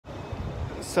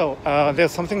So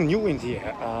there's something new in the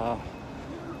air.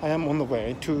 I am on the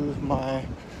way to my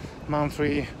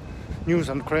monthly news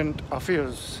and current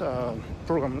affairs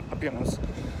program appearance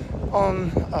on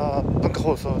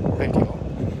Bunkahoso Radio,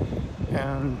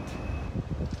 and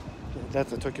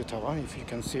that's the Tokyo Tower. If you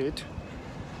can see it,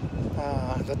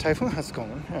 the typhoon has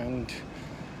gone and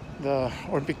the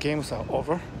Olympic Games are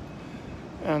over,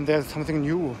 and there's something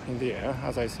new in the air,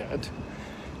 as I said.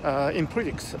 In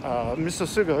politics, Mr.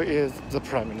 Suga is the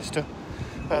prime minister,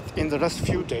 but in the last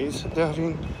few days there have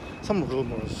been some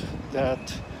rumors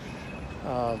that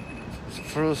the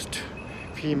first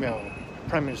female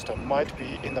prime minister might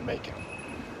be in the making.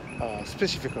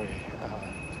 Specifically,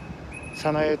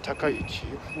 Sanae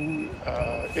Takaichi, who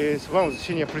is one of the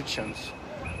senior politicians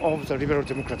of the Liberal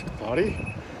Democratic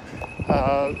Party,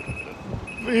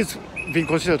 is being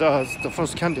considered as the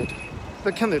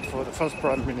candidate for the first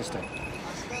prime minister.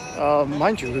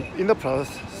 Mind you, in the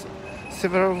past,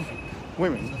 several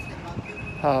women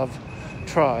have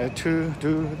tried to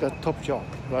do the top job,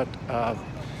 but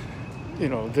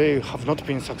they have not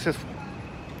been successful.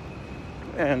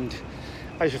 And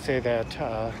I should say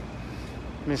that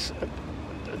Ms.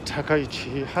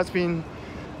 Takaichi has been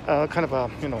kind of a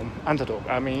underdog.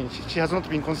 I mean, she has not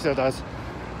been considered as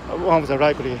one of the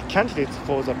likely candidates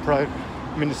for the prime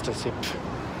ministership.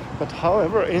 But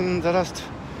however, in the last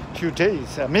few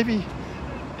days, maybe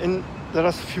in the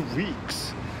last few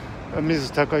weeks,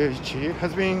 Mrs. Takaichi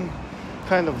has been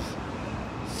kind of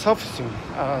surfacing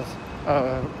as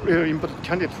a really important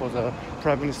candidate for the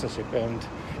prime ministership. And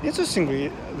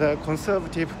interestingly, the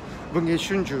conservative Bunge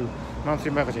Shunju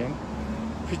monthly magazine,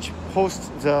 which hosts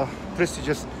the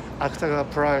prestigious Akutaga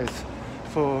Prize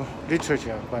for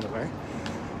literature, by the way,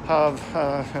 have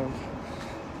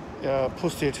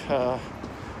posted an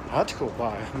article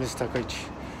by Mrs. Takaichi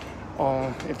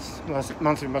on its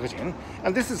monthly magazine.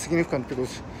 And this is significant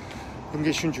because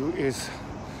Bunge Shunju is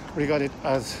regarded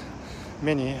as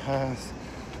many as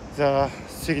the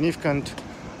significant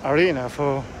arena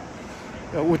for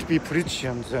would-be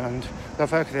politicians, and the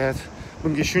fact that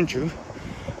Bunge Shunju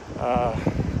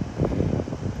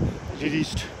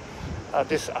released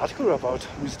this article about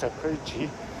Mr. Takaichi,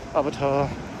 about her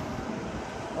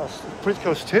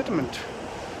political statement,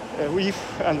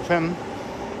 if and when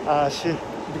she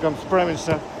becomes prime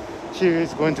minister, she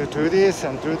is going to do this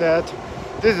and do that.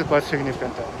 This is quite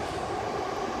significant.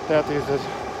 That is the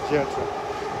theater.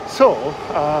 So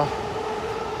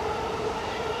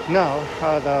now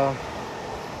the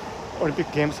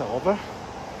Olympic Games are over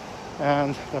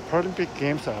and the Paralympic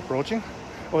Games are approaching.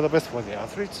 All the best for the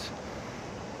athletes.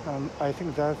 I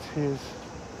think that is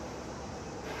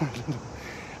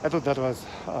I thought that was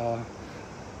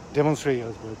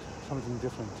demonstrators, but something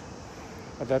different.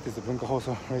 That is the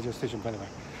Bunkahoso radio station, by the way.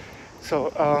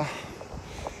 So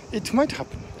it might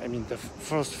happen. I mean, the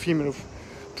first female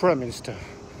prime minister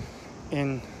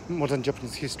in modern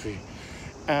Japanese history.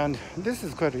 And this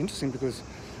is quite interesting because,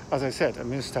 as I said,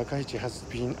 Ms. Takaichi has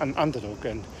been an underdog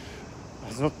and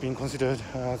has not been considered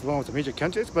as one of the major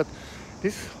candidates. But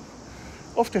this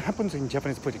often happens in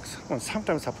Japanese politics, or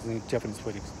sometimes happens in Japanese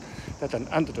politics, that an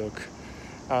underdog,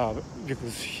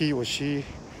 because he or she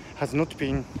has not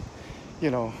been,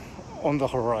 on the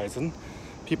horizon,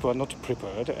 people are not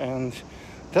prepared, and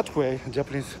that way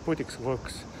Japanese politics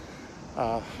works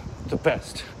the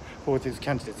best for these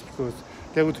candidates, because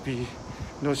there would be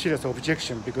no serious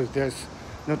objection, because there's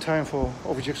no time for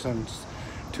objections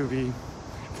to be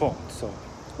formed. So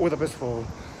all the best for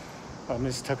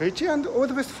Ms. Takaichi, and all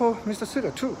the best for Mr.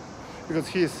 Suga too, because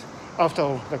he is, after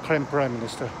all, the current prime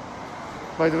minister.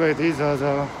 By the way, these are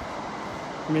the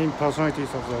main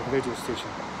personalities of the radio station.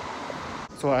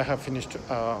 So I have finished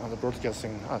the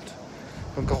broadcasting at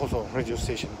Bunkahoso radio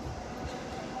station.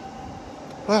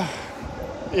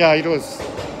 Yeah, it was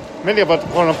mainly about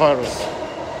coronavirus.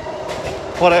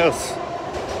 What else?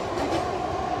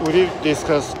 We did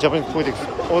discuss Japanese politics,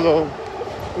 although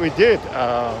we did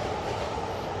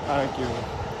argue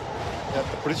that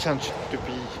the politicians should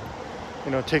be,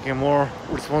 taking more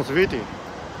responsibility.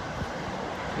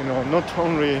 Not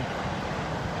only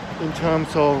in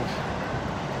terms of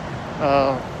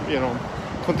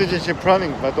contingency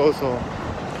planning, but also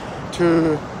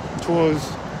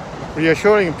towards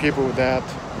reassuring people that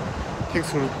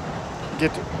things will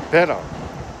get better.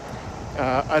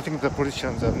 I think the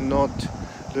politicians are not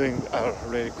doing a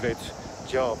really great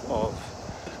job of,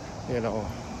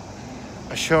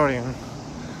 assuring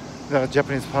the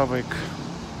Japanese public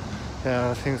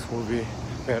that things will be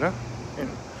better in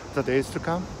the days to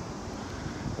come.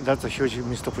 That's a huge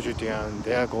missed opportunity, and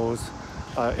there goes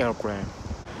airplane.